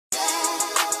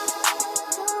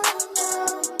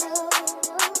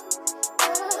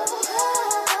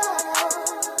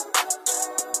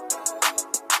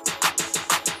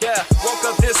Yeah, woke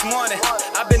up this morning,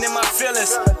 I've been in my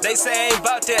feelings. They say I ain't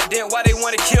about that, then why they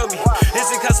wanna kill me?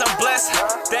 Is it cause I'm blessed?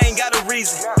 They ain't got a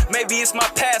reason. Maybe it's my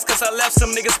past cause I left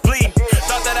some niggas bleeding.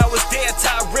 Thought that I was dead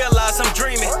till I realized I'm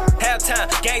dreaming.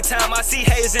 Halftime, game time, I see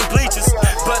haters and bleachers.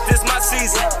 But this my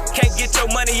season. Can't get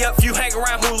your money up if you hang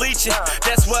around who leeching.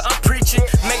 That's what I'm preaching.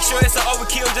 Make sure it's an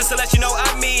overkill just to let you know I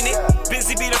mean it.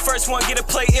 Busy be the first one, get a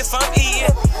plate if I'm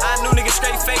eating. I knew niggas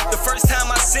straight fake the first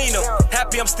time I seen them.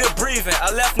 Happy I'm still breathing.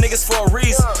 I left niggas for a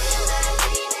reason.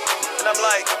 And I'm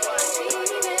like,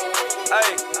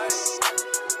 hey,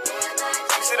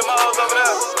 you see them hoes over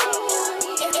there?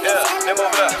 Yeah, them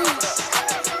over there.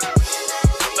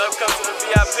 Love comes to the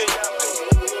VIP.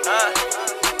 Huh?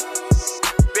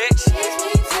 Bitch,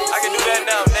 I can do that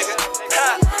now, nigga. Ha!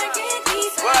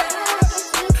 What?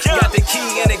 Got the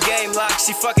key in the game lock,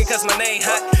 she fucking cause my name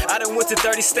hot. I done went to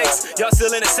 30 states, y'all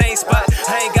still in the same spot.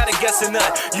 I ain't gotta guess or none,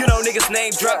 you know niggas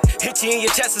name drop. Hit you in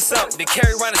your chest or something, they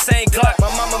carry around the same clock. My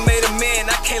mama made a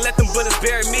man, I can't let them bullets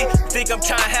bury me. Think I'm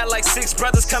trying to have like 6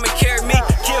 brothers come and carry me.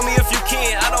 Kill me if you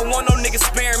can, I don't want no nigga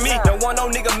sparing me. Don't want no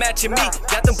nigga matching me,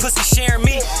 got them pussy sharing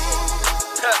me.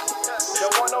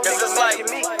 Cause it's like,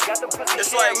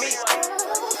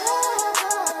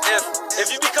 if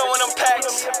you be coming them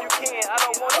packs,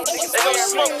 they gon'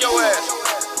 smoke your ass.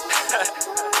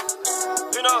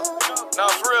 You know? Nah,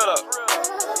 for real though.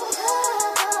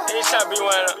 You ain't tryna be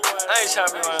one of them. I ain't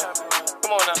tryna be one of them.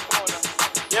 Come on now.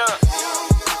 Yeah.